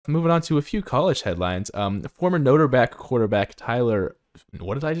moving on to a few college headlines. Former Notre Dame quarterback Tyler.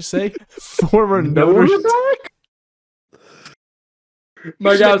 What did I just say? Former Notre Dame.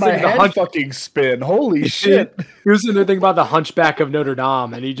 My guy was thinking the head fucking spin. Holy shit! He was sitting there thinking about the Hunchback of Notre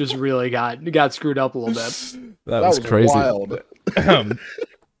Dame, and he just really got screwed up a little bit. That was crazy. Wild.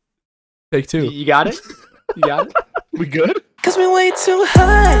 Take two. You got it? You got it? We good? Cause we way too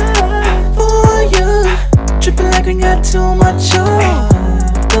high for you. Tripping like we got too much on.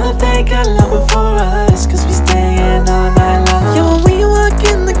 But they got love for us. Cause we staying all night long. Yeah, when we walk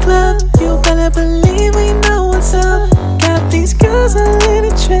in the club, you better believe we know what's up. Got these girls a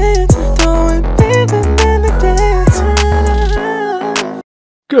little trance, throwing rhythm in the dance.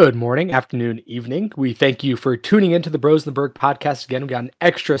 Good morning, afternoon, evening. We thank you for tuning into the Bros in the Berg podcast again. We got an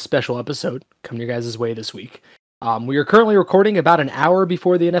extra special episode coming your guys' way this week. We are currently recording about an hour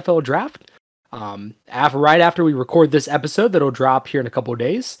before the NFL draft. Right after we record this episode that'll drop here in a couple of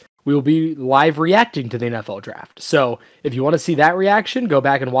days, we will be live reacting to the NFL draft. So if you want to see that reaction, go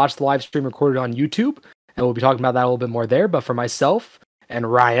back and watch the live stream recorded on YouTube, and we'll be talking about that a little bit more there. But for myself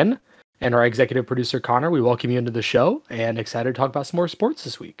and Ryan and our executive producer Connor, we welcome you into the show and excited to talk about some more sports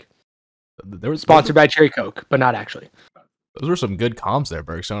this week. There was Sponsored by Cherry Coke, but not actually. Those were some good comms there,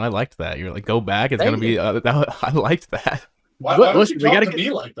 Bergstone. I liked that. You're like, go back. It's going to be... I liked that. Why Listen, would you we talk gotta to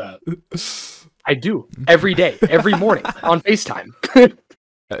me like that? I do. Every day. Every morning. On FaceTime.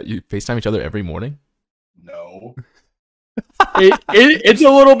 You FaceTime each other every morning? No. It's a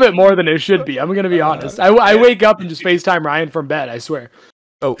little bit more than it should be. I'm going to be honest. I wake up and just FaceTime Ryan from bed, I swear.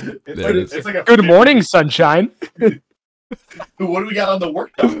 Oh, there it is. It's like a Good morning, sunshine. What do we got on the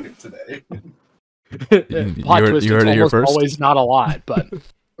work document today? Plot twist, you heard it here almost first? always not a lot, but...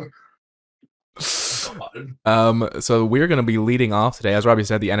 So we're going to be leading off today. As Robbie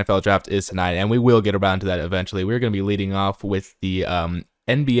said, the NFL draft is tonight, and we will get around to that eventually. We're going to be leading off with the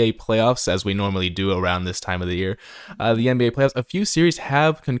NBA playoffs, as we normally do around this time of the year. The NBA playoffs, a few series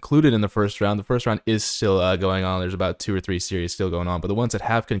have concluded in the first round. The first round is still going on. There's about 2 or 3 series still going on, but the ones that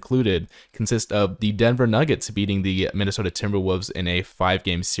have concluded consist of the Denver Nuggets beating the Minnesota Timberwolves in a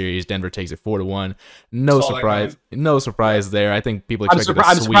 5-game series. Denver takes it 4-1. No surprise there. I think people expected a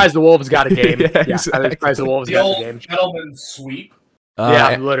I'm sweep. surprised the Wolves got a game. Yeah, I'm surprised the Wolves The got old the game. gentleman's sweep.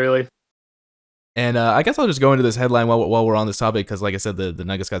 Yeah, literally. And I guess I'll just go into this headline while we're on this topic, because like I said, the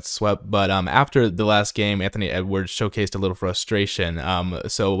Nuggets got swept. But after the last game, Anthony Edwards showcased a little frustration.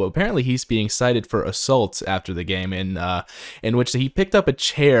 So apparently he's being cited for assault after the game, in which he picked up a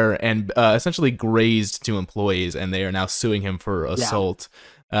chair and essentially grazed 2 employees, and they are now suing him for assault.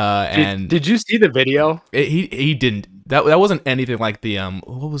 Did you see the video? He didn't. That wasn't anything like the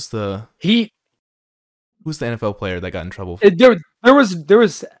what was the... Who's the NFL player that got in trouble? There was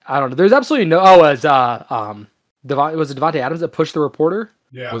I don't know. There's absolutely no. Oh, was it Devontae Adams that pushed the reporter?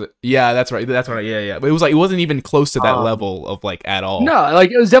 Yeah. Was it? Yeah, that's right. That's right. Yeah. But it was like it wasn't even close to that level of like at all. No,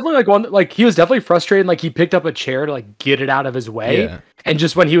 like it was definitely like one. Like he was definitely frustrated. Like he picked up a chair to like get it out of his way, and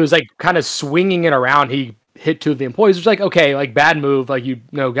just when he was like kind of swinging it around, he hit 2 of the employees. Which like okay, like bad move. Like you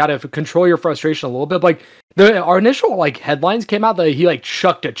know, got to control your frustration a little bit. But, like our initial like headlines came out that he like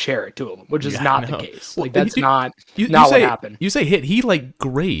chucked a chair to him, which is not the case. Like that's not what happened. You say hit. He like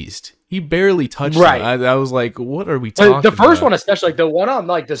grazed. He barely touched right. him. I was like, what are we talking about? The first one, especially, like the one on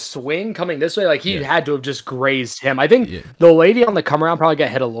like the swing coming this way, like he had to have just grazed him. I think the lady on the come around probably got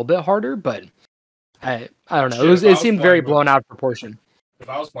hit a little bit harder, but I don't know. It seemed very blown out of proportion. If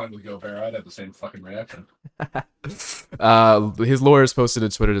I was playing with Gobert, I'd have the same fucking reaction. His lawyers posted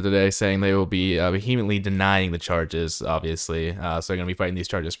to Twitter today saying they will be vehemently denying the charges, obviously. So they're going to be fighting these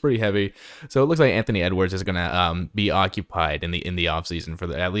charges pretty heavy. So it looks like Anthony Edwards is going to be occupied in the offseason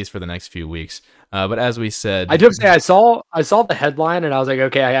at least for the next few weeks. But as we said, I do have to say I saw the headline and I was like,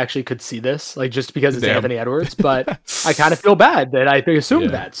 okay, I actually could see this, like just because it's Anthony Edwards. But I kind of feel bad that I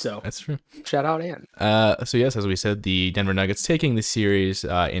assumed that. So that's true. Shout out, Ant. So yes, as we said, the Denver Nuggets taking the series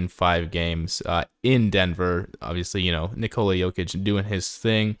in 5 games in Denver. Obviously, you know, Nikola Jokic doing his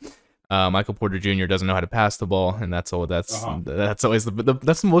thing. Michael Porter Jr. doesn't know how to pass the ball, and that's always that's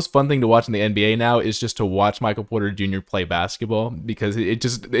the most fun thing to watch in the NBA now is just to watch Michael Porter Jr. play basketball, because it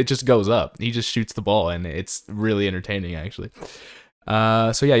just goes up. He just shoots the ball, and it's really entertaining actually.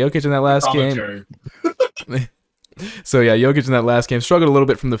 So yeah, Jokic in that last game. Jokic in that last game struggled a little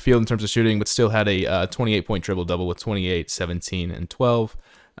bit from the field in terms of shooting, but still had a 28-point triple-double with 28, 17, and 12.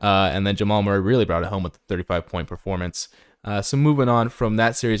 And then Jamal Murray really brought it home with a 35-point performance. So moving on from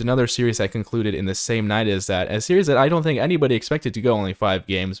that series, another series that concluded in the same night as that, a series that I don't think anybody expected to go only 5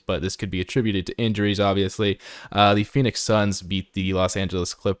 games, but this could be attributed to injuries, obviously. The Phoenix Suns beat the Los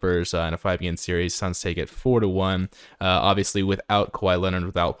Angeles Clippers in a 5-game series. Suns take it 4-1, obviously without Kawhi Leonard,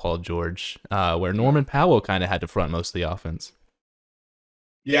 without Paul George, where Norman Powell kind of had to front most of the offense.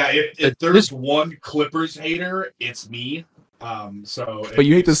 Yeah, if there's one Clippers hater, it's me. But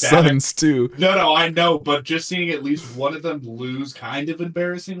you hate the Suns too. No, I know, but just seeing at least one of them lose kind of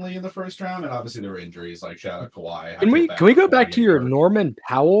embarrassingly in the first round, and obviously there were injuries, like shout out Kawhi. Can we go back to your Norman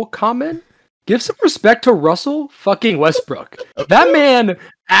Powell comment? Give some respect to Russell fucking Westbrook. That man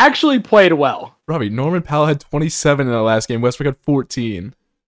actually played well. Robbie, Norman Powell had 27 in the last game. Westbrook had 14.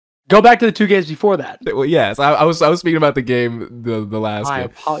 Go back to the 2 games before that. Well, yes, I was speaking about the game, the last game.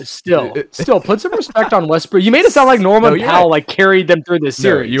 Still, put some respect on Westbrook. You made it sound like Norman Powell like carried them through this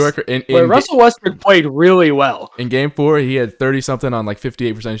series. No, you are Russell Westbrook played really well. In game 4, he had 30-something on like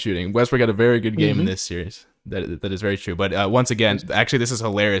 58% shooting. Westbrook had a very good game in this series. That is very true. But once again, actually, this is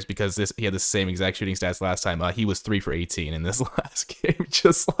hilarious because he had the same exact shooting stats last time. He was 3 for 18 in this last game,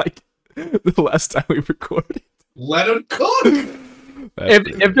 just like the last time we recorded. Let him cook.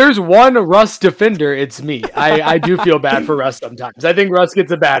 If there's one Russ defender, it's me. I do feel bad for Russ sometimes. I think Russ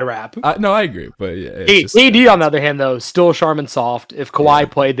gets a bad rap. No, I agree. But yeah, AD, on the other hand, though, still Charmin soft. If Kawhi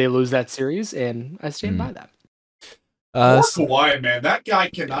played, they lose that series, and I stand by that. Poor Kawhi, man. That guy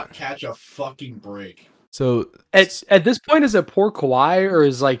cannot catch a fucking break. So at this point, is it poor Kawhi, or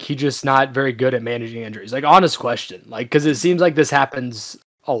is like he just not very good at managing injuries? Like, honest question. Like, because it seems like this happens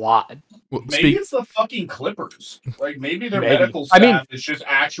a lot. Well, maybe it's the fucking Clippers. Like maybe their medical staff is just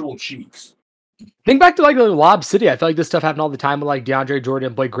actual cheeks. Think back to like Lob City. I feel like this stuff happened all the time with like DeAndre Jordan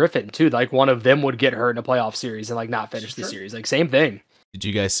and Blake Griffin too. Like one of them would get hurt in a playoff series and like not finish the series. Like same thing. Did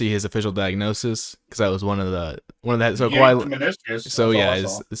you guys see his official diagnosis? Because that was one of that. So Kawhi.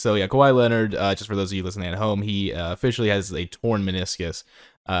 Kawhi Leonard. Just for those of you listening at home, he officially has a torn meniscus.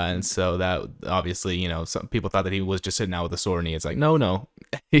 And so that obviously, some people thought that he was just sitting out with a sore knee. It's like, no,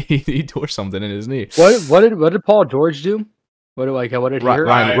 he tore something in his knee. What did Paul George do? What did he hurt?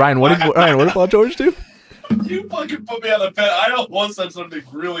 Ryan, what did Paul George do? You fucking put me on the fence. I almost said something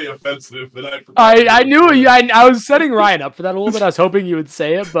really offensive, but I knew I was setting Ryan up for that a little bit. I was hoping you would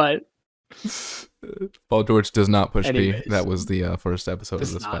say it, but Paul George does not push B. That was the first episode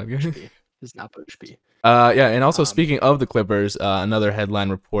of this podcast. Does not push B. And also speaking of the Clippers, another headline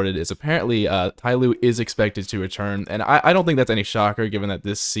reported is apparently Ty Lue is expected to return, and I don't think that's any shocker given that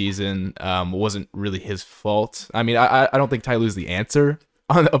this season wasn't really his fault. I mean, I don't think Ty Lue's the answer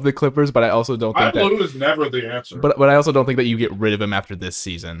of the Clippers, but I also don't think Ty Lue is never the answer. But I also don't think that you get rid of him after this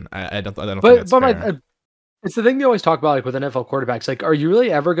season. I don't think that's fair. It's the thing they always talk about, like with NFL quarterbacks. Like, are you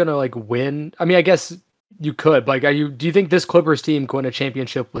really ever gonna like win? I mean, I guess you could. Like, do you think this Clippers team could win a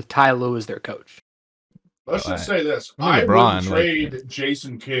championship with Ty Lue as their coach? Let's just say this: I would trade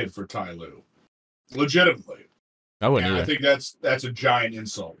Jason Kidd for Ty Lue, legitimately. I wouldn't. I think that's a giant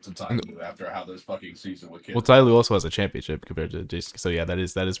insult to Ty Lue after how this fucking season with Kidd. Well, Ty Lue also has a championship compared to Jason. So yeah, that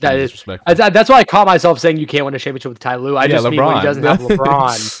is disrespectful. That's why I caught myself saying you can't win a championship with Ty Lue. I just mean when he doesn't have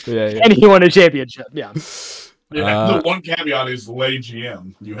LeBron, and he won a championship. Yeah. The one caveat is lay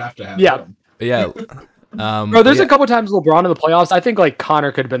GM. You have to have him. Yeah. Bro, there's a couple times LeBron in the playoffs. I think like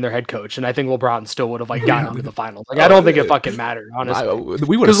Connor could have been their head coach, and I think LeBron still would have like gotten them to the finals. Like I don't think it fucking mattered, honestly.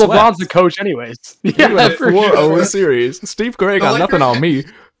 We would have because LeBron's the coach, anyways. Yeah, 4-0 series. Steve Kerr got nothing on me.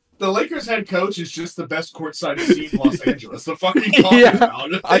 The Lakers head coach is just the best courtside seat in Los Angeles. The fucking talking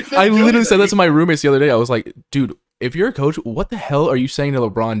about. I literally said that to my roommates the other day. I was like, dude, if you're a coach, what the hell are you saying to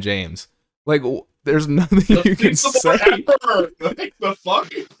LeBron James? Like, there's nothing you can say. Like, the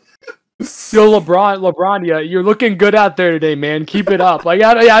fuck. Yo, LeBron, yeah, you're looking good out there today, man. Keep it up. Like,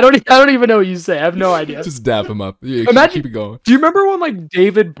 I don't even know what you say. I have no idea. Just dap him up. Yeah, keep it going. Do you remember when like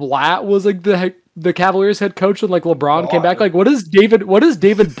David Blatt was like the Cavaliers head coach when like LeBron came back? Like, what is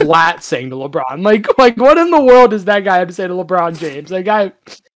David Blatt saying to LeBron? Like what in the world does that guy have to say to LeBron James? Like, I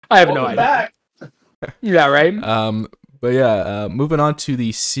have no idea. Yeah, right. But yeah, moving on to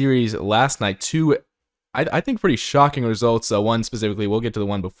the series last night. Two, I think pretty shocking results. One specifically, we'll get to the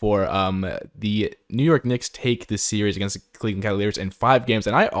one before. The New York Knicks take this series against the Cleveland Cavaliers in 5 games,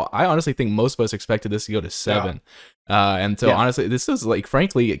 and I honestly think most of us expected this to go to 7. And so honestly, this was like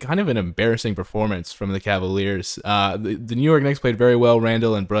frankly kind of an embarrassing performance from the Cavaliers. The New York Knicks played very well.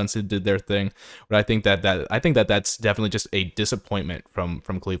 Randall and Brunson did their thing, but I think that's definitely just a disappointment from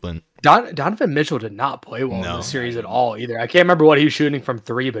Cleveland. Donovan Mitchell did not play well in the series at all either. I can't remember what he was shooting from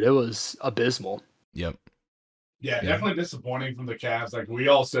 3, but it was abysmal. Yep. Yeah, definitely disappointing from the Cavs. Like we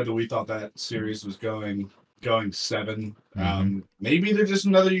all said that we thought that series was going going 7. Maybe they're just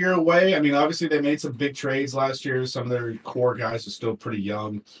another year away. I mean, obviously they made some big trades last year. Some of their core guys are still pretty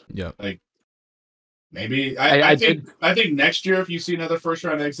young. Yeah. Like maybe I think next year if you see another first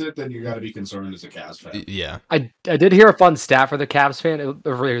round exit, then you got to be concerned as a Cavs fan. Yeah. I did hear a fun stat for the Cavs fan, or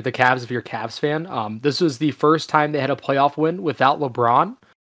the Cavs if you're a Cavs fan. This was the first time they had a playoff win without LeBron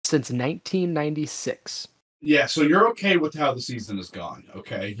since 1996. Yeah, so you're okay with how the season has gone,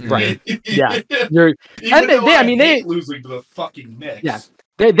 okay? Right. Yeah. You're Even though I mean they losing to the fucking Knicks. Yeah.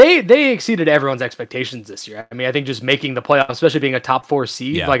 They exceeded everyone's expectations this year. I mean, I think just making the playoffs, especially being a top 4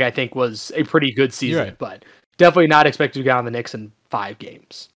 seed, like I think was a pretty good season, right. but definitely not expected to get on the Knicks in 5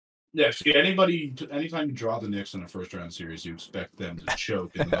 games. Yeah, see, anytime you draw the Knicks in a first round series, you expect them to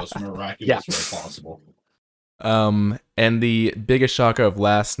choke in the most miraculous way possible. And the biggest shocker of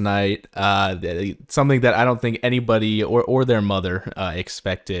last night, something that I don't think anybody or their mother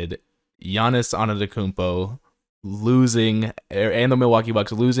expected, Giannis Antetokounmpo losing, and the Milwaukee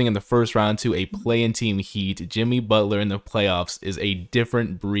Bucks losing in the first round to a play-in team Heat. Jimmy Butler in the playoffs is a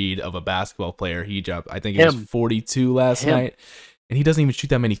different breed of a basketball player. He dropped, I think it was 42 last night, and he doesn't even shoot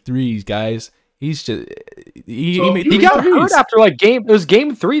that many threes, guys. He's just he got hurt after it was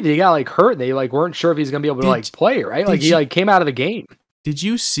game 3 that he got hurt. They weren't sure if he's gonna be able to play, right? He came out of the game. Did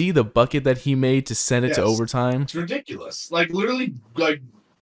you see the bucket that he made to send it to overtime? It's ridiculous. Literally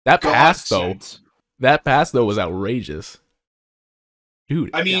that pass though. That pass though was outrageous. Dude.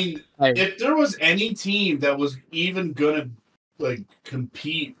 I mean, if there was any team that was even gonna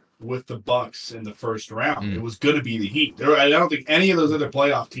compete with the Bucks in the first round, it was going to be the Heat. I don't think any of those other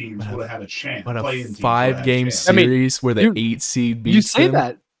playoff teams would have had a chance. But a 5-game series where the 8 seed beats you say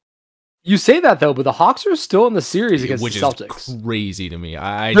them. You say that though, but the Hawks are still in the series against the Celtics. Is crazy to me.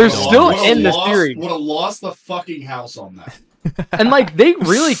 They're still in the series. Would have lost the fucking house on that. And they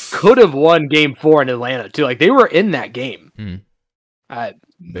really could have won Game 4 in Atlanta too. They were in that game.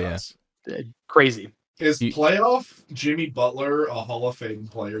 Crazy. Is playoff Jimmy Butler a Hall of Fame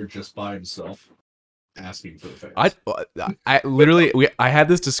player just by himself? Asking for the fans. I literally I had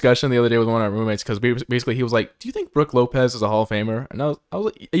this discussion the other day with one of our roommates because basically he was like, "Do you think Brook Lopez is a Hall of Famer?" And I was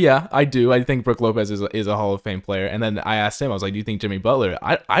like, "Yeah, I do. I think Brook Lopez is a Hall of Fame player." And then I asked him, I was like, "Do you think Jimmy Butler?"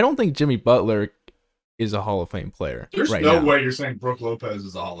 I don't think Jimmy Butler is a Hall of Fame player. There's no way you're saying Brook Lopez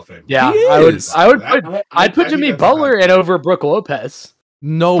is a Hall of Fame player. Yeah, I'd put Jimmy Butler in over Brook Lopez.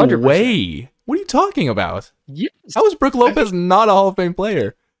 No 100%. Way. What are you talking about? Yes. How is Brook Lopez not a Hall of Fame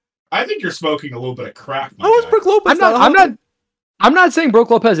player? I think you're smoking a little bit of crack. How is Brook Lopez? I'm not saying Brook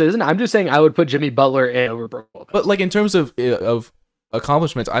Lopez isn't. I'm just saying I would put Jimmy Butler in over Brook Lopez. But in terms of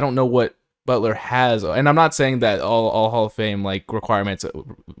accomplishments, I don't know what Butler has, and I'm not saying that all Hall of Fame requirements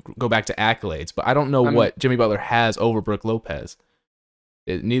go back to accolades, but I don't know what Jimmy Butler has over Brook Lopez.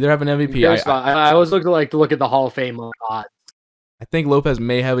 Neither have an MVP. I always look to look at the Hall of Fame odds. I think Lopez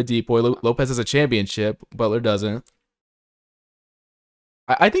may have a depoy. Lopez has a championship. Butler doesn't.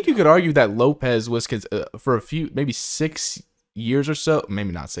 I think you could argue that Lopez was for a few, maybe 6 years or so,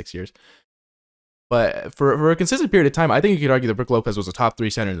 maybe not 6 years, but for a consistent period of time, I think you could argue that Brook Lopez was a top 3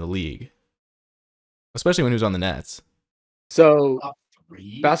 center in the league, especially when he was on the Nets. So,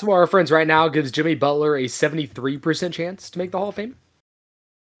 Basketball Reference right now gives Jimmy Butler a 73% chance to make the Hall of Fame.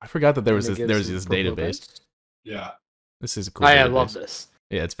 I forgot that there was this database. Lopez. Yeah. This is a cool. I love this.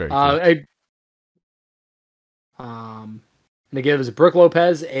 Yeah, it's very cool. And it gives Brook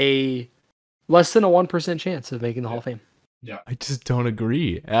Lopez a less than a 1% chance of making the Hall of Fame. Yeah, I just don't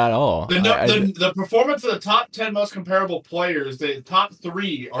agree at all. The performance of the top 10 most comparable players, the top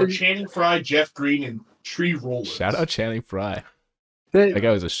 3 are Channing Frye, Jeff Green, and Tree Rollins. Shout out Channing Frye. That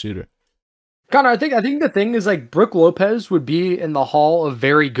guy was a shooter. Connor, I think the thing is Brook Lopez would be in the Hall of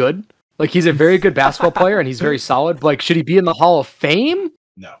Very Good. He's a very good basketball player and he's very solid. But should he be in the Hall of Fame?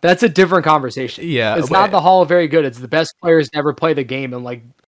 No. That's a different conversation. Yeah. It's not the Hall of Very Good. It's the best players to ever play the game and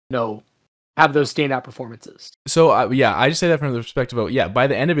have those standout performances. So I just say that from the perspective of by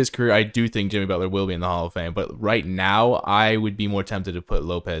the end of his career, I do think Jimmy Butler will be in the Hall of Fame. But right now, I would be more tempted to put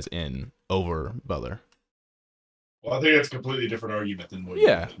Lopez in over Butler. Well, I think it's a completely different argument than what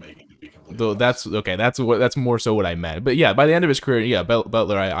you're making. To be completely though that's okay. That's more so what I meant. But by the end of his career,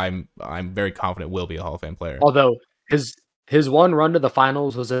 Butler, I'm very confident will be a Hall of Fame player. Although his one run to the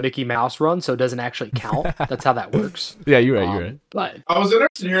finals was a Mickey Mouse run, so it doesn't actually count. That's how that works. Yeah, you're right. You're right. But I was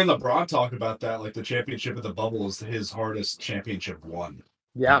interested in hearing LeBron talk about that. The championship of the bubble is his hardest championship won.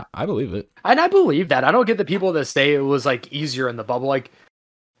 Yeah, I believe it, and I believe that. I don't get the people that say it was easier in the bubble.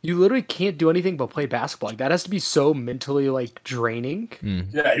 you literally can't do anything but play basketball. Like that has to be so mentally like draining.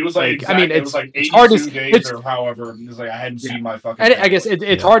 Yeah, he was Like, like, I mean, it was like it's hard to 82 days it's or however. He was like, I hadn't Yeah. seen my fucking. and I family. guess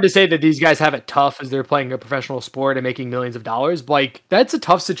it's hard to say that these guys have it tough as they're playing a professional sport and making millions of dollars. But like that's a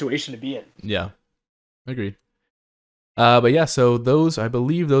tough situation to be in. Yeah, agreed. But yeah, so I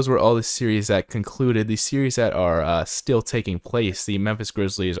believe those were all the series that concluded. The series that are still taking place, the Memphis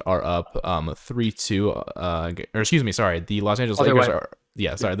Grizzlies are up 3-2. Or excuse me, sorry, the Los Angeles Other Lakers way. are.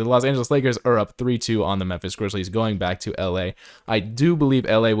 Yeah, sorry, the Los Angeles Lakers are up 3-2 on the Memphis Grizzlies, going back to LA. I do believe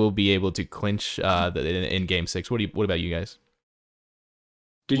LA will be able to clinch in Game 6. What about you guys?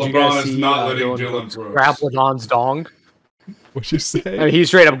 Did you LeBron guys is see not letting Dylan Dylan Brooks Brooks. grab LeBron's dong? What'd you say? I mean, he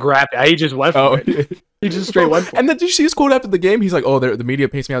straight up grabbed it. He just went for it. He just straight went for it. And then did you see his quote after the game? He's like, "Oh, the media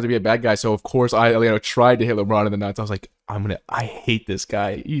paints me out to be a bad guy, so of course I tried to hit LeBron in the nuts." I was like, I hate this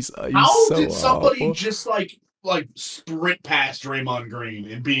guy. He's How so did somebody awful. just like sprint past Draymond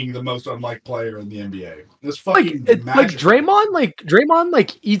Green and being the most unliked player in the NBA? This fucking Like magical.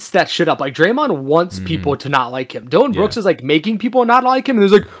 Draymond eats that shit up. Like Draymond wants people to not like him. Dylan Brooks is like making people not like him, and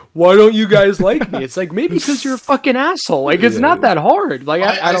he's like, "Why don't you guys like me?" It's like maybe because you're a fucking asshole. Like it's not that hard. Like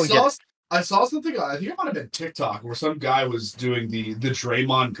I don't get it. I saw something. I think it might have been TikTok where some guy was doing the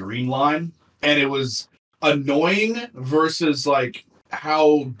Draymond Green line, and it was annoying versus like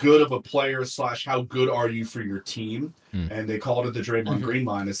how good of a player / how good are you for your team, and they called it the Draymond Green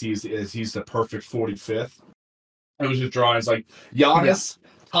line as he's the perfect 45th. It was just drawing. It's like Giannis,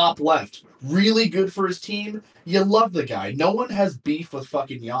 top left, really good for his team. You love the guy. No one has beef with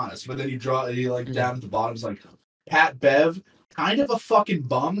fucking Giannis, but then you down at the bottom. It's like Pat Bev. Kind of a fucking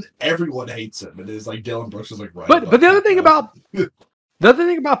bum. Everyone hates him. It is like Dylan Brooks is like right. But the other thing about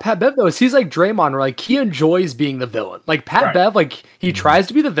Pat Bev though is he's like Draymond, where like he enjoys being the villain. Like Pat Bev, like he tries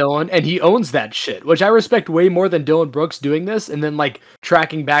to be the villain and he owns that shit, which I respect way more than Dylan Brooks doing this and then like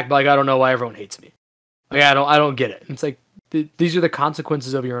tracking back, like I don't know why everyone hates me. Like I don't get it. It's like these are the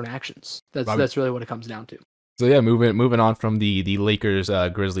consequences of your own actions. That's really what it comes down to. So yeah, moving on from the Lakers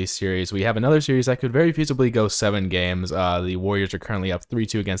Grizzlies series, we have another series that could very feasibly go 7 games. The Warriors are currently up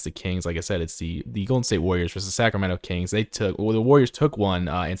 3-2 against the Kings. Like I said, it's the Golden State Warriors versus the Sacramento Kings. The Warriors took one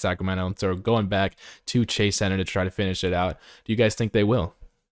in Sacramento, and so going back to Chase Center to try to finish it out. Do you guys think they will?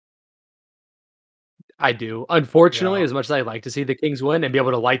 I do. Unfortunately, as much as I'd like to see the Kings win and be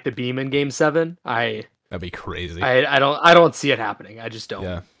able to light the beam in Game 7, that'd be crazy. I don't see it happening. I just don't.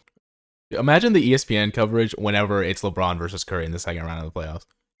 Yeah. Imagine the ESPN coverage whenever it's LeBron versus Curry in the second round of the playoffs.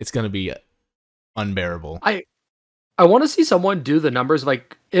 It's going to be unbearable. I want to see someone do the numbers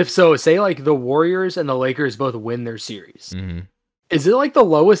like if so, say like the Warriors and the Lakers both win their series. Mm-hmm. Is it like the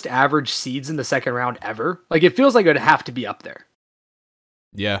lowest average seeds in the second round ever? Like it feels like it would have to be up there.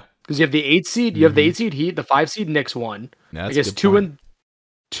 Yeah. Because you have the 8 seed, you have the 8 seed Heat, the 5 seed Knicks won. Yeah, I guess two in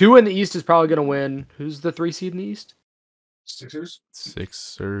the East is probably going to win. Who's the 3 seed in the East? Sixers,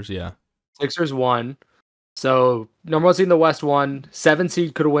 yeah. Sixers won. So number 1 seed in the West won. 7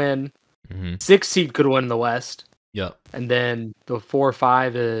 seed could win. 6 seed could win in the West. Yep. And then the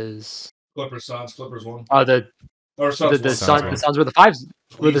 4-5 is Clippers won. the Suns were the 5.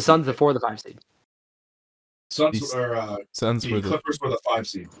 Were the Suns the 4 or the 5 seed? Suns were Clippers were the 5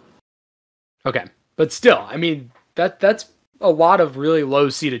 seed. Okay, but still, I mean that's a lot of really low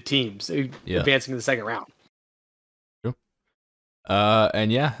seeded teams advancing to the second round.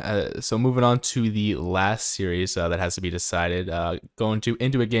 So moving on to the last series that has to be decided, going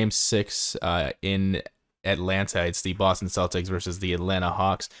into a game 6 in Atlanta. It's the Boston Celtics versus the Atlanta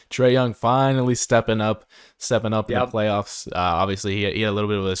Hawks. Trae Young finally stepping up in the playoffs. Obviously, he had a little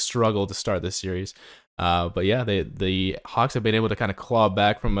bit of a struggle to start this series. But yeah, the Hawks have been able to kind of claw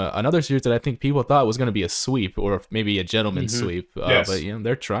back from another series that I think people thought was going to be a sweep or maybe a gentleman's sweep. Yes. But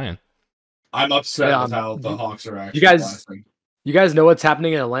they're trying. I'm upset with how the Hawks are actually lasting. You guys know what's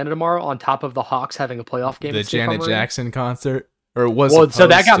happening in Atlanta tomorrow on top of the Hawks having a playoff game? The Janet Jackson concert? Or was so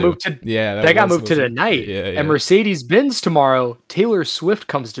that got moved to that got moved to to tonight. Yeah. And Mercedes-Benz tomorrow, Taylor Swift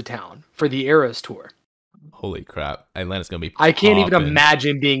comes to town for the Eras tour. Holy crap. Atlanta's going to be I can't even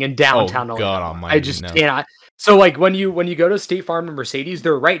imagine being in downtown Atlanta. God almighty, I just cannot. So like when you go to State Farm and Mercedes,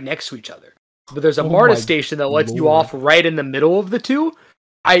 they're right next to each other. But there's a MARTA station that lets you off right in the middle of the two.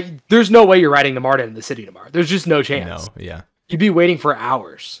 There's no way you're riding the MARTA in the city tomorrow. There's just no chance. No, yeah. You'd be waiting for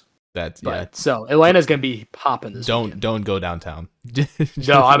hours. So Atlanta's gonna be popping this weekend. Don't go downtown.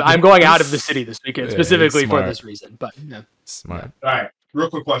 No, I'm going out of the city this weekend specifically for this reason. But no. Smart. All right, real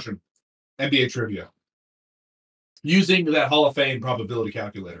quick question: NBA trivia. Using that Hall of Fame probability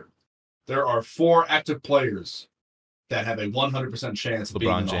calculator, there are 4 active players that have a 100% chance of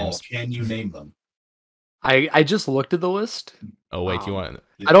being in the Hall. Can you name them? I just looked at the list, Oh wait, you want?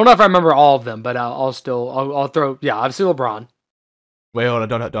 I don't know if I remember all of them, but I'll throw. Yeah, obviously LeBron. Wait,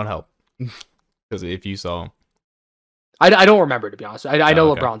 hold on, don't help. Because if you saw him, I don't remember, to be honest. I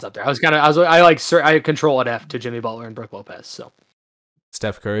know okay. LeBron's up there. I control at F to Jimmy Butler and Brook Lopez. So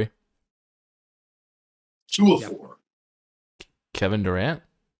Steph Curry, 2 of Yep. 4, Kevin Durant.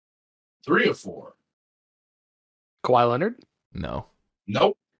 3 of 4. Kawhi Leonard. No,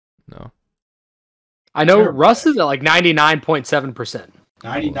 Nope. no. I know Terrible. Russ is at like 99.7%.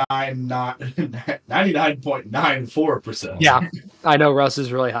 99.94%. Yeah, I know Russ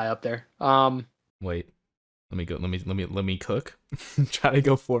is really high up there. Wait, let me go. Let me cook. Try to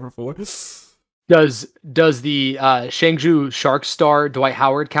go 4 for 4. Does the Shangju Sharks star Dwight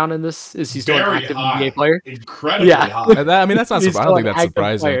Howard count in this? Is he still an Very active high. NBA player? Incredibly Yeah. high. I mean, that's not. He's I don't still think an that's active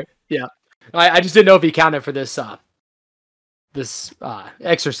surprising. player. Yeah, I just didn't know if he counted for this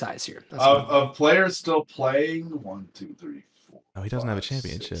exercise here. That's all. Of players still playing, 1, 2, 3, 4. Oh, he doesn't have a 5,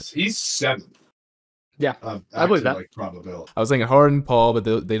 championship. 6. He's 7th. Yeah, Of I believe active, that. like, probability. I was thinking Harden, Paul, but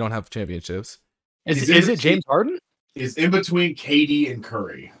they don't have championships. Is He's it James Harden? Is in between KD and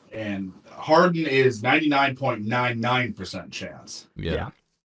Curry, and Harden is 99.99% chance. Yeah.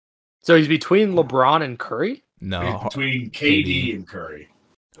 So he's between LeBron and Curry. No. He's between KD. KD and Curry.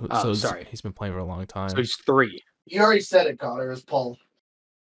 Oh, sorry. He's been playing for a long time. So he's 3. You already said it, Connor. It's Paul.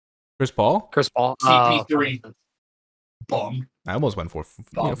 Chris Paul? Chris Paul. CP3. Bum. I almost went 4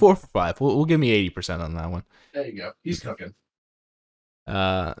 Paul. 4 for 5. We'll give me 80% on that one. There you go. He's cooking.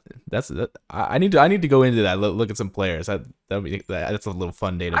 That's that. I need to go into that. Look at some players. That's a little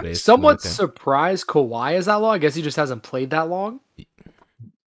fun database. I'm to somewhat look at. surprised Kawhi is that long. I guess he just hasn't played that long. I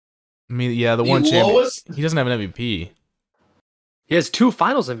mean, yeah, the The one champion. lowest. He doesn't have an MVP. He has 2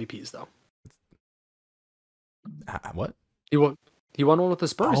 Finals MVPs though. What? He won one with the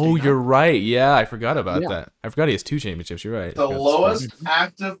Spurs. Oh, didn't he? you're right. Yeah, I forgot about Yeah. that. I forgot he has 2 championships. You're right. The I forgot lowest Spurs.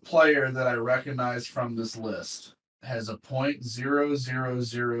 active player that I recognize from this list has a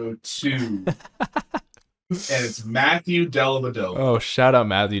 .0002, and it's Matthew Dellavedova. Oh, shout out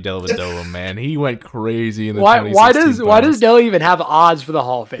Matthew Dellavedova, man. He went crazy in the Why 2016 does finals. Dele even have odds for the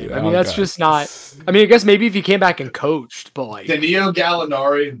Hall of Fame? I mean, Oh, that's God. just not. I mean, I guess maybe if he came back and coached, but like Danilo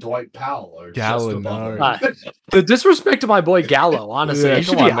Gallinari and Dwight Powell are just above Gallinari. him. the disrespect to my boy Gallo, honestly, Yeah, he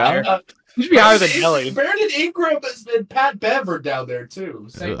should come be on now. higher. He should be higher than Dele. Brandon Ingram and Pat Bev are down there too.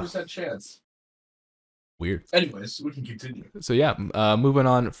 Same Ugh. percent chance. Weird. Anyways, we can continue. So yeah, moving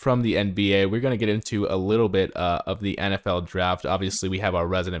on from the NBA, we're gonna get into a little bit of the NFL draft. Obviously, we have our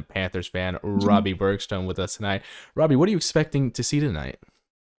resident Panthers fan, Robbie Bergstone, with us tonight. Robbie, what are you expecting to see tonight?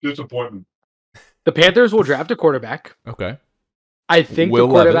 Disappointment. The Panthers will draft a quarterback. Okay. I think Will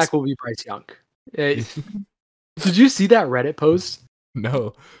the quarterback Levis. will be Bryce Young. Did you see that Reddit post?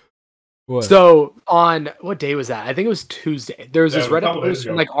 No. What? So on what day was that? I think it was Tuesday. There was Yeah, this it was a Reddit couple days post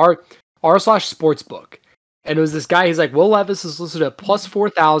from ago. like r/sportsbook, and it was this guy. He's like, Will Levis is listed at plus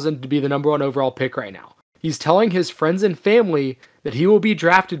 4,000 to be the number 1 overall pick right now. He's telling his friends and family that he will be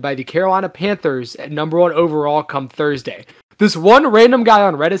drafted by the Carolina Panthers at number 1 overall come Thursday. This one random guy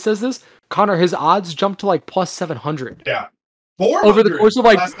on Reddit says this. Connor, his odds jumped to like plus 700. Yeah. 400. Over the course of,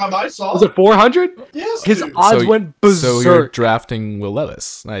 like- last time I saw Was it 400? Yes, His dude. odds So- went So you're berserk. drafting Will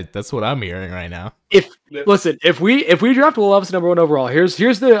Levis. That's what I'm hearing right now. Listen, if we draft Will Levis number 1 overall, here's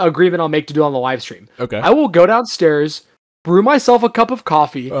the agreement I'll make to do on the live stream. Okay. I will go downstairs, brew myself a cup of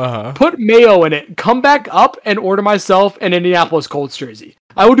coffee, Uh-huh. put mayo in it, come back up and order myself an Indianapolis Colts jersey.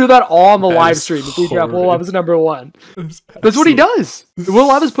 I will do that all on the That live is stream if we draft Will horrid. Levis number 1. That's what he does. Will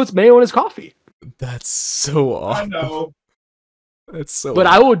Levis puts mayo in his coffee. That's so I awful. know. That's so But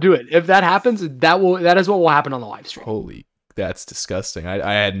I will do it. If that happens, that is what will happen on the live stream. Holy, that's disgusting.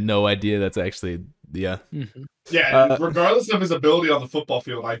 I had no idea that's actually, yeah. Mhm. Yeah, regardless of his ability on the football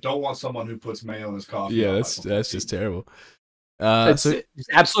field, I don't want someone who puts mayo in his coffee. Yeah, on my that's football just team. terrible. It's So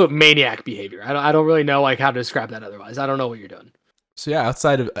absolute maniac behavior. I don't really know like how to describe that otherwise. I don't know what you're doing. yeah,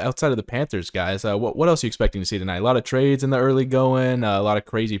 outside of the Panthers, guys, what else are you expecting to see tonight? A lot of trades in the early going, a lot of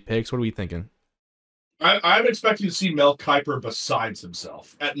crazy picks. What are we thinking? I'm expecting to see Mel Kiper besides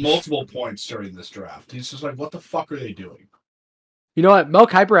himself at multiple points during this draft. He's just like, what the fuck are they doing? You know what? Mel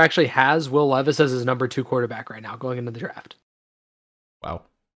Kiper actually has Will Levis as his number 2 quarterback right now going into the draft. Wow.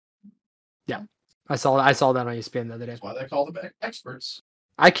 I saw that on ESPN the other day. That's why they call them experts.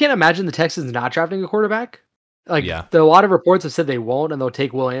 I can't imagine the Texans not drafting a quarterback. Like Yeah. a lot of reports have said they won't and they'll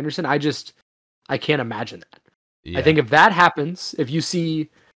take Will Anderson. I can't imagine that. Yeah. I think if that happens, if you see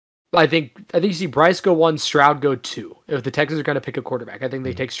I think you see Bryce go 1, Stroud go 2. If the Texans are going to pick a quarterback, I think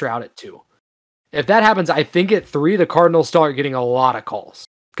they take Stroud at 2. If that happens, I think at 3 the Cardinals start getting a lot of calls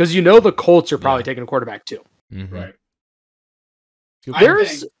because the Colts are probably Yeah. taking a quarterback too. Mhm. Right.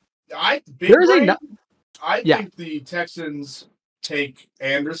 There's I Yeah. think the Texans take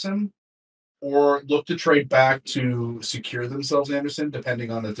Anderson or look to trade back to secure themselves Anderson, depending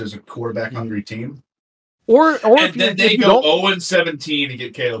on if there's a quarterback hungry team. or And then they go 0-17 and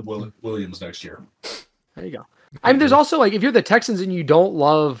get Caleb Williams next year. There you go. I mean, there's also like if you're the Texans and you don't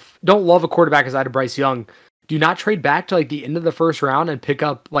love a quarterback aside of Bryce Young, do not trade back to like the end of the first round and pick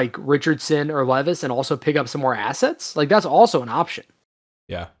up like Richardson or Levis and also pick up some more assets. Like that's also an option.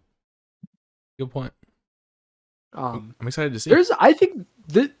 Yeah. Good point. I'm excited to see. I think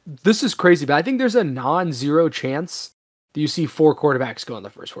this is crazy, but I think there's a non-zero chance that you see 4 quarterbacks go in the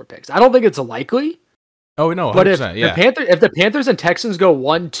first 4 picks. I don't think it's likely. Oh no, 100%, but yeah. If the Panthers and Texans go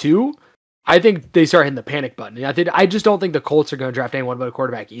 1-2, I think they start hitting the panic button. And I just don't think the Colts are going to draft anyone but a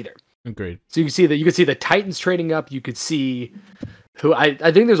quarterback either. Agreed. So you can see the Titans trading up. You could see who I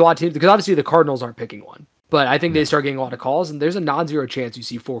think there's a lot of teams because obviously the Cardinals aren't picking one, but I think they start getting a lot of calls, and there's a non-zero chance you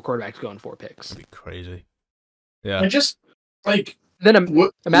see 4 quarterbacks going 4 picks. That'd be crazy. Yeah. And just like Then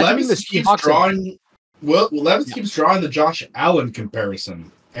imagine Levis the keeps Seahawks. drawing. Well, Levis keeps drawing the Josh Allen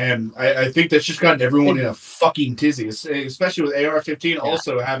comparison, and I think that's just gotten everyone in a fucking tizzy, especially with AR-15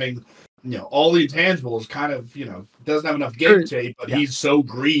 also having, all the intangibles. Kind of, doesn't have enough game tape, but he's so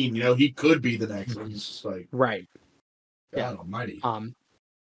green. He could be the next one. He's just like Right. God Almighty.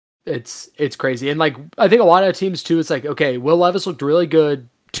 It's crazy, and like I think a lot of teams too. It's like, okay, Will Levis looked really good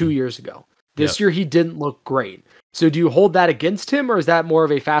 2 years ago. This year he didn't look great. So do you hold that against him, or is that more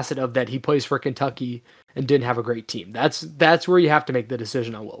of a facet of that he plays for Kentucky and didn't have a great team? That's where you have to make the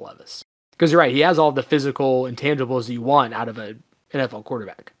decision on Will Levis. Because you're right, he has all the physical intangibles you want out of an NFL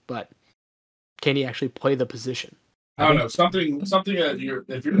quarterback, but can he actually play the position? I don't know. Something that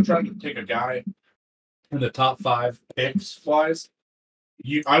if you're trying to take a guy in the top 5 picks wise,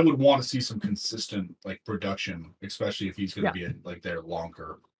 I would want to see some consistent like production, especially if he's going to be like there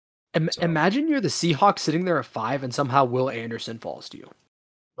longer. Imagine you're the Seahawks sitting there at 5 and somehow Will Anderson falls to you.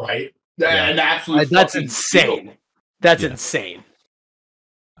 Right? Yeah. That's insane. That's insane.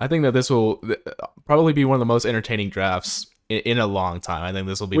 I think that this will probably be one of the most entertaining drafts in a long time. I think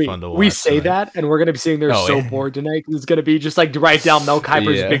this will be fun to watch. We say that, and we're going to be sitting there bored tonight. It's going to be just like to write down Mel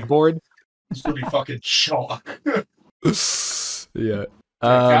Kiper's big board. It's going to be fucking chalk. Yeah.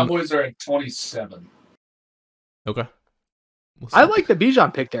 Cowboys are at 27. Okay. I like the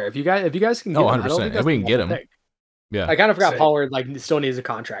Bijan pick there. If you guys can get him, 100%. If we can get him. Yeah. I kind of forgot Pollard still needs a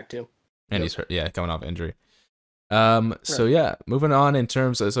contract too. And he's hurt, coming off injury. So yeah, moving on in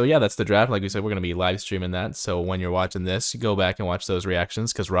terms of, that's the draft. Like we said, we're going to be live streaming that. So when you're watching this, go back and watch those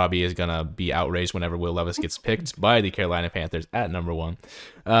reactions because Robbie is going to be outraged whenever Will Levis gets picked by the Carolina Panthers at number 1.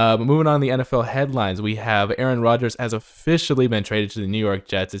 Moving on the NFL headlines, we have Aaron Rodgers has officially been traded to the New York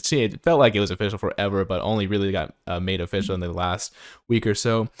Jets. It felt like it was official forever, but only really got made official in the last week or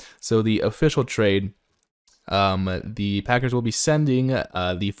so. So the official trade, the Packers will be sending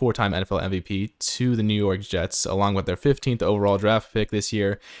the 4-time NFL MVP to the New York Jets along with their 15th overall draft pick this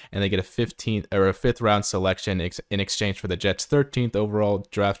year, and they get a 5th round selection in exchange for the Jets' 13th overall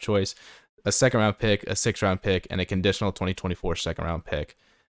draft choice, a 2nd round pick, a 6th round pick, and a conditional 2024 2nd round pick.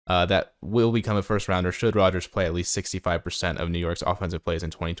 That will become a 1st rounder should Rodgers play at least 65% of New York's offensive plays in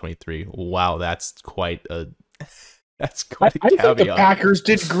 2023. Wow, that's quite a caveat. I think the Packers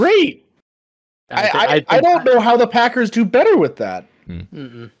did great. I don't know how the Packers do better with that.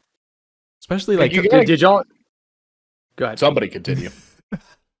 Especially like did y'all go ahead. Somebody continue.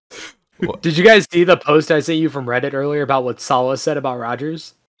 Did you guys see the post I sent you from Reddit earlier about what Salah said about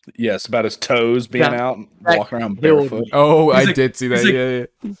Rodgers? Yes, about his toes being out and walking around barefoot. Oh, I did see that.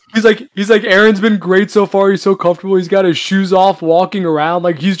 He's like Aaron's been great so far. He's so comfortable. He's got his shoes off, walking around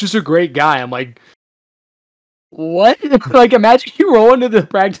like he's just a great guy. I'm like, what? Like, imagine you roll into the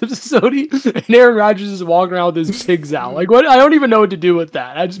practice facility and Aaron Rodgers is walking around with his pigs out. Like, what? I don't even know what to do with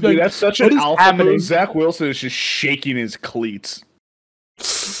that. I just be like, that's such an alpha move. Zach Wilson is just shaking his cleats.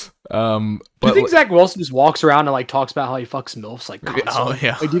 Do you think Zach Wilson just walks around and like talks about how he fucks MILFs like constantly? Oh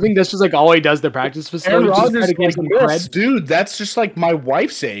yeah. Like, do you think that's just like all he does at the practice facility? Aaron Rodgers like MILFs, dude. That's just like my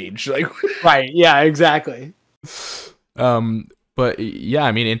wife's age. Like, right? Yeah, exactly. But yeah,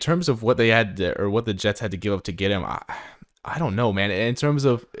 I mean, in terms of what they had or what the Jets had to give up to get him, I don't know, man. In terms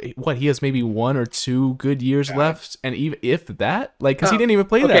of what he has, maybe 1 or 2 good years left, and even if that, like, because he didn't even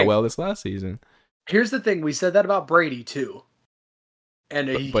play that well this last season. Here's the thing: we said that about Brady too, and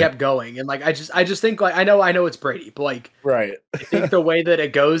he kept going. And like, I just think like I know it's Brady, but like, right? I think the way that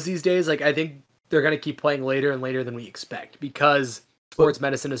it goes these days, like, I think they're gonna keep playing later and later than we expect because sports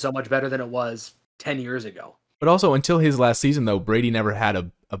medicine is so much better than it was 10 years ago. But also, until his last season, though, Brady never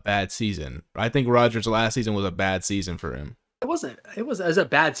had a bad season. I think Rodgers' last season was a bad season for him. It was as a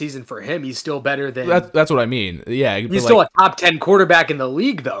bad season for him. He's still better than. That's what I mean. Yeah, He's still a top 10 quarterback in the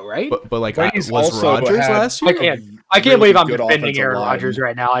league, though, right? But like, He's was also Rodgers had- last year? I can't believe I'm good defending offensive Aaron line. Rodgers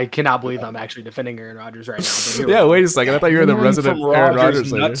right now. I cannot believe I'm actually defending Aaron Rodgers right now. But here we Yeah, go. wait a second. I thought you were the resident from Aaron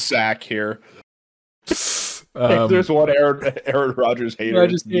Rodgers Rodgers nutsack here. If hater. there's one Aaron Rodgers hater.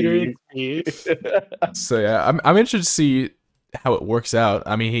 Rodgers it's hater, me. it's me. So yeah, I'm interested to see how it works out.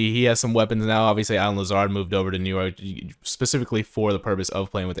 I mean, he has some weapons now. Obviously, Alan Lazard moved over to New York specifically for the purpose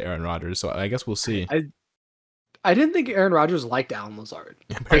of playing with Aaron Rodgers. So I guess we'll see. I didn't think Aaron Rodgers liked Alan Lazard.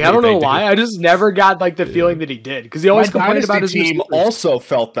 Like, I don't know why. I just never got like the feeling that he did because he always My complained about his dynasty team receivers. also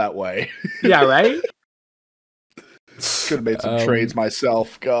felt that way. Yeah, right. Could have made some trades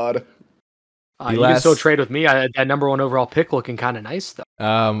myself. God. You can still trade with me. I had that number 1 overall pick looking kind of nice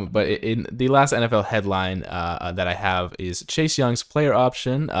though. But in the last NFL headline that I have is Chase Young's player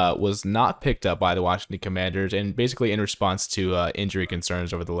option was not picked up by the Washington Commanders, and basically in response to injury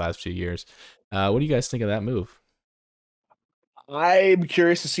concerns over the last few years. What do you guys think of that move? I'm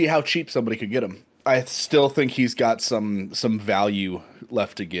curious to see how cheap somebody could get him. I still think he's got some value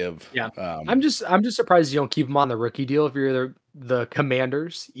left to give. Yeah. I'm just surprised you don't keep him on the rookie deal if you're the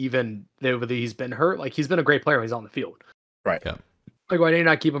Commanders, even though he's been hurt. Like, he's been a great player when he's on the field. Right. Yeah. Like, why did you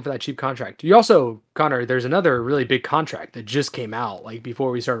not keep him for that cheap contract? You also, Connor, there's another really big contract that just came out, like,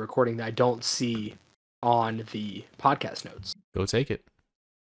 before we started recording that I don't see on the podcast notes. Go take it.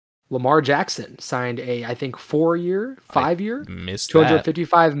 Lamar Jackson signed a, I think, 4-year, 5-year, Missed that.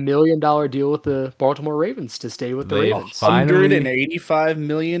 $255 million deal with the Baltimore Ravens to stay with the They Ravens. finally- $185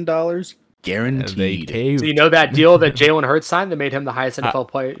 million guaranteed. They caved. So you know that deal that Jalen Hurts signed that made him the highest NFL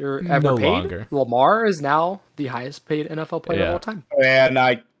player ever no paid? longer. Lamar is now the highest paid NFL player of Yeah. all time.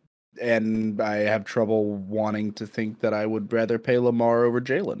 And I have trouble wanting to think that I would rather pay Lamar over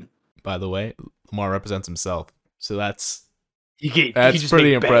Jalen. By the way, Lamar represents himself, so that's He pretty just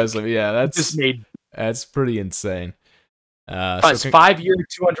made impressive. bank. Yeah, Just made that's pretty insane. it's 5-year,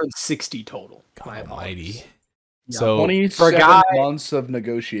 260 total. God My almighty. apologies. Yeah. So 27 guy- months of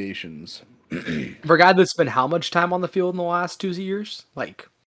negotiations. For a guy that's spent how much time on the field in the last 2 years? Like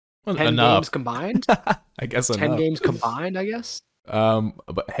 10 games enough. combined? I guess 10 enough. games combined, I guess.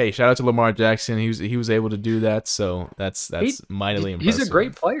 But hey, shout out to Lamar Jackson. He was able to do that, so that's mightily impressive. He's a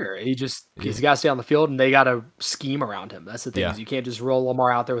great player. He's got to stay on the field, and they got to scheme around him. That's the thing. Yeah. Is you can't just roll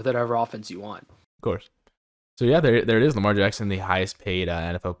Lamar out there with whatever offense you want. Of course. So yeah, there it is. Lamar Jackson, the highest paid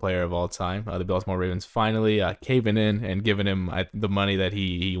NFL player of all time. The Baltimore Ravens finally caving in and giving him the money that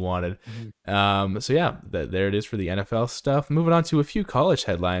he wanted. So yeah, there it is for the NFL stuff. Moving on to a few college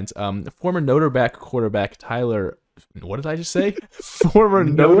headlines. Former Notre Dame quarterback Tyler. What did I just say? Former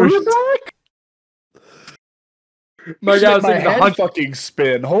Notre Dame. My God, I was my thinking the head fucking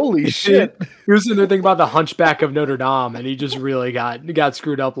spin. Holy shit! He was sitting there thinking about the Hunchback of Notre Dame, and he just really got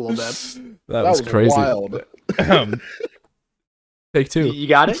screwed up a little bit. That was crazy. Wild. Take 2. You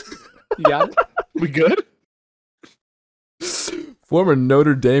got it? You got it? We good? Former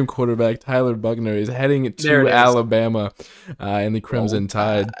Notre Dame quarterback Tyler Buckner is heading There to it is. Alabama in the Crimson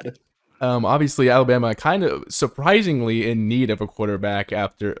Tide. Obviously, Alabama kind of surprisingly in need of a quarterback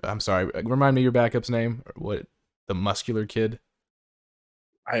after. I'm sorry, remind me your backup's name. What? The muscular kid?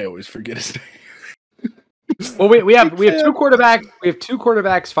 I always forget his name. Well, we have 2 quarterbacks. We have 2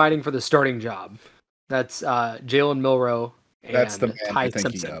 quarterbacks fighting for the starting job. That's Jalen Milroe and That's the man Ty you're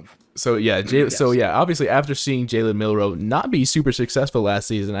thinking Simpson. of. So yeah, obviously after seeing Jalen Milroe not be super successful last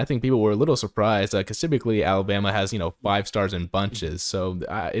season, I think people were a little surprised because typically Alabama has 5 stars in bunches. So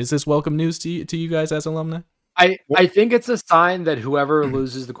is this welcome news to you guys as alumni? I think it's a sign that whoever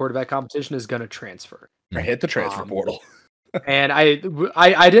loses the quarterback competition is going to transfer. I hit the transfer portal. And I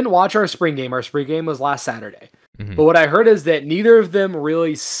didn't watch our spring game. Our spring game was last Saturday. Mhm. But what I heard is that neither of them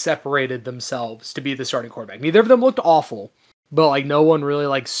really separated themselves to be the starting quarterback. Neither of them looked awful, but like no one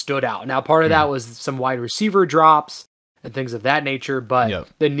really stood out. Now part of that was some wide receiver drops and things of that nature, but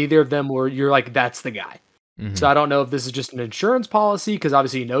then neither of them you're like, that's the guy. Mhm. So I don't know if this is just an insurance policy because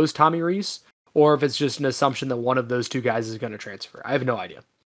obviously he knows Tommy Reese, or if it's just an assumption that one of those 2 guys is going to transfer. I have no idea.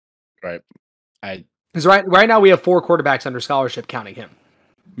 Right. Because right now we have 4 quarterbacks under scholarship, counting him.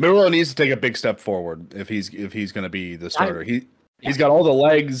 Milroe needs to take a big step forward if he's going to be the starter. He's got all the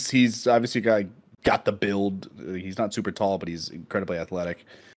legs. He's obviously got the build. He's not super tall, but he's incredibly athletic.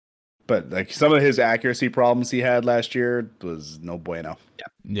 But like some of his accuracy problems he had last year was no bueno.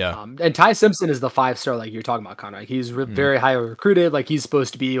 Yeah. And Ty Simpson is the 5-star, like you're talking about, Connor. Like, he's very highly recruited. Like he's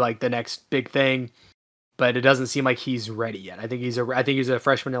supposed to be like the next big thing, but it doesn't seem like he's ready yet. I think he's a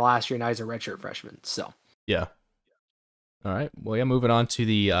freshman last year. Now he's a redshirt freshman. So Yeah. All right. Well, yeah, moving on to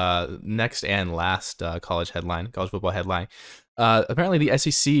the next and last college football headline. Apparently, the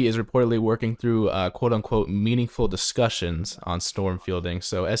SEC is reportedly working through quote-unquote meaningful discussions on storm fielding.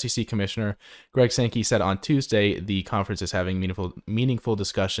 So SEC Commissioner Greg Sankey said on Tuesday the conference is having meaningful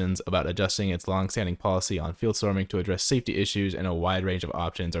discussions about adjusting its long-standing policy on field storming to address safety issues, and a wide range of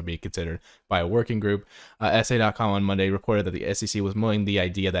options are being considered by a working group. SA.com on Monday reported that the SEC was mulling the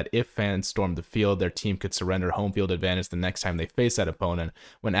idea that if fans stormed the field, their team could surrender home field advantage the next time they face that opponent.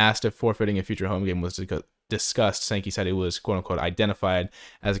 When asked if forfeiting a future home game was discussed, Sankey said it was quote-unquote identified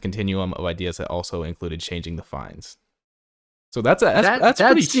as a continuum of ideas that also included changing the fines. So that's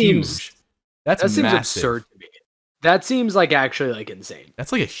pretty huge. That seems absurd to me. That seems like actually like insane.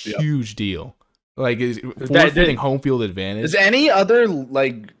 That's like a huge deal. Like forfeiting home field advantage. Is any other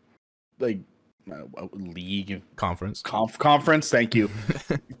like league conference? Thank you.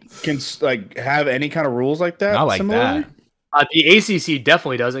 Can like have any kind of rules like that? Not like similarly? that. The ACC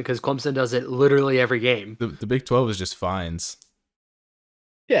definitely doesn't, because Clemson does it literally every game. The Big 12 is just fines.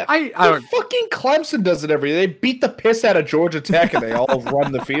 Yeah, I don't. Fucking Clemson does it every. They beat the piss out of Georgia Tech and they all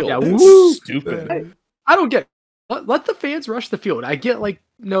run the field. Yeah, it's stupid. I don't get. Let the fans rush the field. I get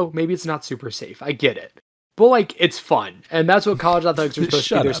no, maybe it's not super safe. I get it, but like it's fun, and that's what college athletics are supposed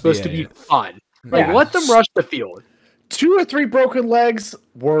to be. They're supposed to be fun. Like let them rush the field. 2 or 3 broken legs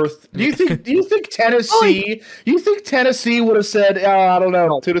worth. Do you think Tennessee? You think Tennessee would have said, I don't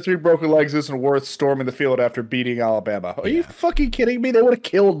know, 2 to 3 broken legs isn't worth storming the field after beating Alabama? Are you fucking kidding me? They would have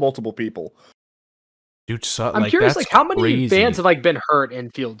killed multiple people. Dude, I'm curious, like how many fans have like been hurt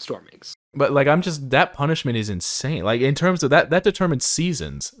in field stormings? But like that punishment is insane. Like in terms of that determines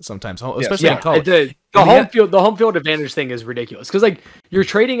seasons sometimes, especially in college. The home field advantage thing is ridiculous, because like you're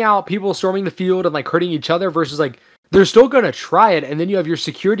trading out people storming the field and like hurting each other versus like they're still going to try it, and then you have your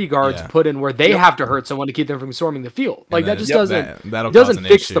security guards put in where they have to hurt someone to keep them from storming the field. Like that just doesn't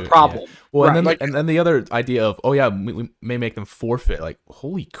fix the problem. Yeah. Well, right. and then the other idea of we may make them forfeit. Like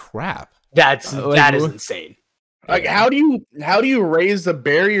holy crap, that is insane. Like how do you raise the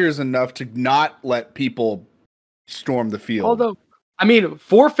barriers enough to not let people storm the field? Although, I mean,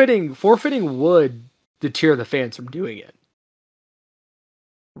 forfeiting would deter the fans from doing it.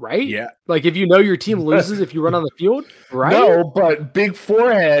 Right? Yeah. Like if you know your team loses if you run on the field, right? No, but big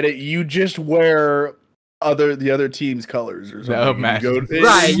forehead, you just wear the other team's colors or something. No, you go,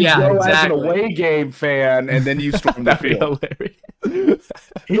 right, you go exactly. as an away game fan, and then you storm the field.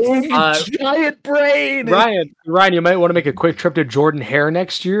 Giant brain. Ryan, you might want to make a quick trip to Jordan Hare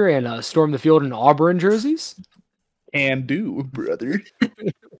next year and storm the field in Auburn jerseys. And do, brother.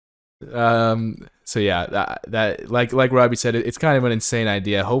 So yeah, that like Robbie said, it's kind of an insane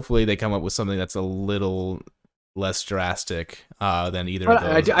idea. Hopefully they come up with something that's a little less drastic than either of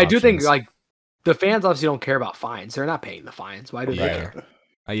those. I do think like the fans obviously don't care about fines. They're not paying the fines. Why do they care?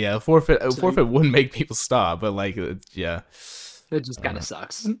 Yeah, forfeit wouldn't make people stop, but like it just kind of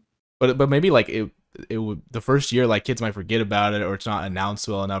sucks. But maybe like it would the first year, like kids might forget about it, or it's not announced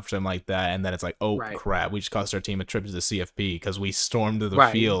well enough or something like that, and then it's like, crap, we just cost our team a trip to the CFP because we stormed the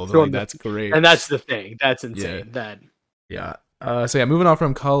field. Like, that's great, and that's the thing. That's insane. So moving on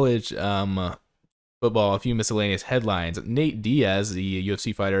from college football, a few miscellaneous headlines. Nate Diaz, the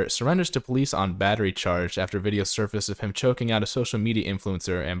UFC fighter, surrenders to police on battery charge after video surfaced of him choking out a social media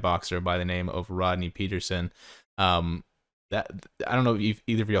influencer and boxer by the name of Rodney Peterson. That I don't know if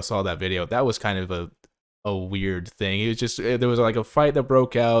either of y'all saw that video. That was kind of a weird thing. It was just there was like a fight that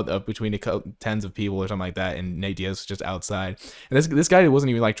broke out between tens of people or something like that, and Nate Diaz was just outside. And this guy wasn't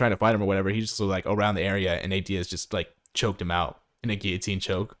even like trying to fight him or whatever. He just was like around the area, and Nate Diaz just like choked him out in a guillotine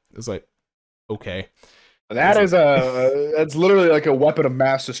choke. It was like, okay, that's literally like a weapon of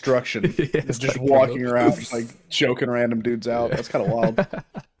mass destruction. It's just like walking around, just like choking random dudes out. That's kind of wild.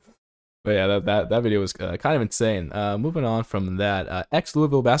 But yeah, that video was kind of insane. Moving on from that,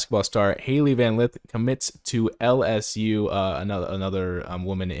 ex-Louisville basketball star Haley Van Lith commits to LSU, another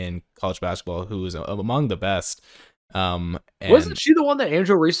woman in college basketball who is among the best. Wasn't she the one that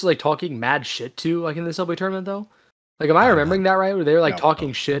Angel Reese was like talking mad shit to, like in the Subway tournament though? Like, am I remembering that right? Where they were like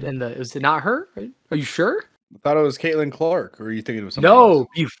talking shit, and was it not her? Are you sure? I thought it was Caitlin Clark, or are you thinking it was something else?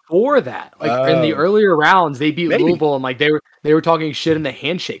 Before that, like in the earlier rounds, they beat Louisville, and like they were talking shit in the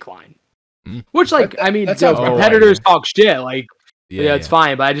handshake line. Which, like, I mean, competitors talk shit, like, it's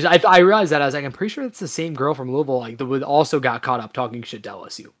fine. But I realized that I was like, I'm pretty sure it's the same girl from Louisville, like, that also got caught up talking shit to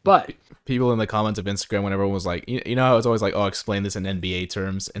LSU. But people in the comments of Instagram, when everyone was like, you know, how it's always like, oh, explain this in NBA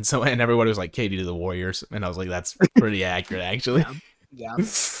terms, and everybody was like, KD to the Warriors, and I was like, that's pretty accurate, actually. Yeah.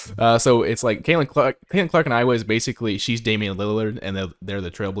 So it's like Caitlin Clark and Iowa is basically she's Damian Lillard and they're the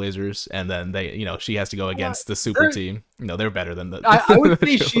Trailblazers, and then she has to go against the super team. They're better than the. I would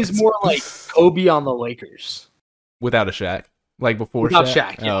say she's more like Kobe on the Lakers without a Shaq, like before without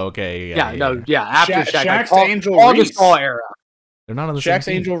Shaq. Shaq. Yeah. Oh, okay. Yeah. After Shaq, Shaq's like, Angel August Reese. All era. They're not on the Shaq's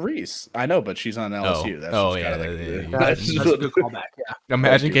same team. Angel Reese. I know, but she's on LSU. That's just yeah. That's a good callback. Yeah.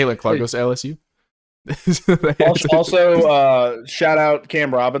 Imagine Caitlin Clark goes to LSU. Also, shout out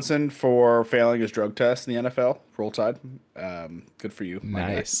Cam Robinson for failing his drug test in the NFL. Roll Tide. Good for you.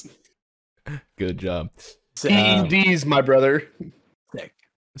 Nice. Good job. PEDs, my brother. Sick.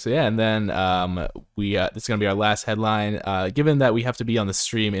 So yeah, and then this is gonna be our last headline. Given that we have to be on the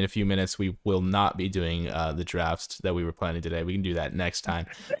stream in a few minutes, we will not be doing the drafts that we were planning today. We can do that next time.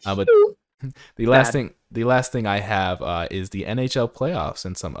 But the last thing I have is the NHL playoffs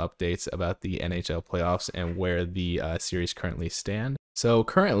and some updates about the NHL playoffs and where the series currently stand. So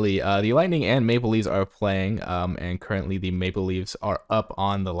currently, the Lightning and Maple Leafs are playing, and currently the Maple Leafs are up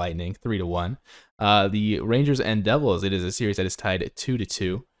on the Lightning 3-1. The Rangers and Devils, it is a series that is tied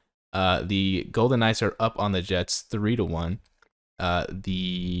 2-2. The Golden Knights are up on the Jets 3-1. I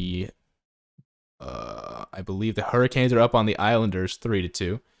believe the Hurricanes are up on the Islanders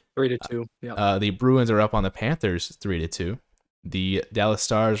 3-2. 3-2. Yeah. The Bruins are up on the Panthers 3-2. The Dallas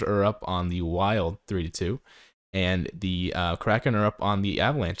Stars are up on the Wild 3-2. And the Kraken are up on the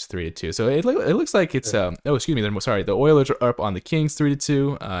Avalanche 3-2. So it looks like it's the Oilers are up on the Kings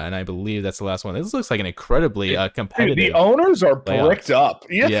 3-2, and I believe that's the last one. This looks like an incredibly competitive. Dude, the owners are bricked up.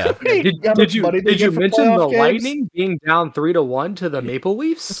 Yeah. Did you mention the Lightning being down 3-1 to the Maple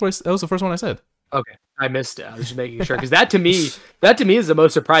Leafs? That was the first one I said. Okay, I missed it. I was just making sure because that to me is the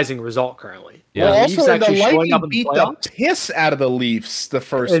most surprising result currently. Yeah. Well, Leafs also the actually showing Lightning up in beat the the piss out of the Leafs the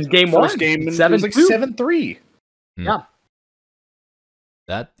first In game one, game. It was 7-2. like 7-3. Yeah.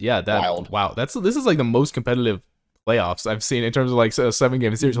 Wild. Wow. This is like the most competitive playoffs I've seen in terms of like a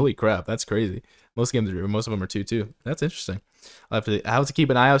 7-game series. Holy crap, that's crazy. Most of them are 2-2. That's interesting. I have to keep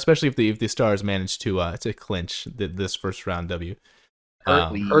an eye out, especially if the Stars manage to clinch this first round W.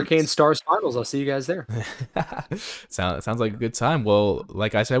 Hurricane Stars finals. I'll see you guys there. Sounds like a good time. Well,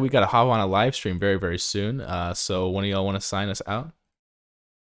 like I said, we got to hop on a live stream very, very soon. So one of y'all want to sign us out?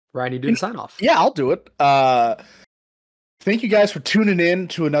 Ryan, you do the sign off. Yeah, I'll do it. Thank you guys for tuning in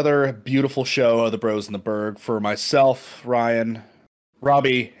to another beautiful show of the Bros in the Berg. For myself, Ryan,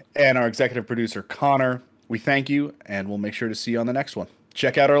 Robbie, and our executive producer, Connor, we thank you, and we'll make sure to see you on the next one.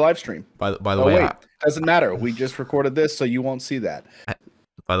 Check out our live stream. By the way, doesn't matter. We just recorded this, so you won't see that.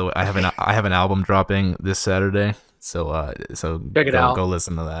 By the way, I have an album dropping this Saturday, so check it out. Go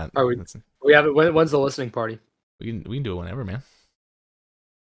listen to that. We have it. When's the listening party? We can do it whenever, man.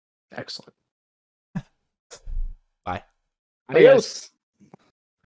 Excellent. Bye. Adios.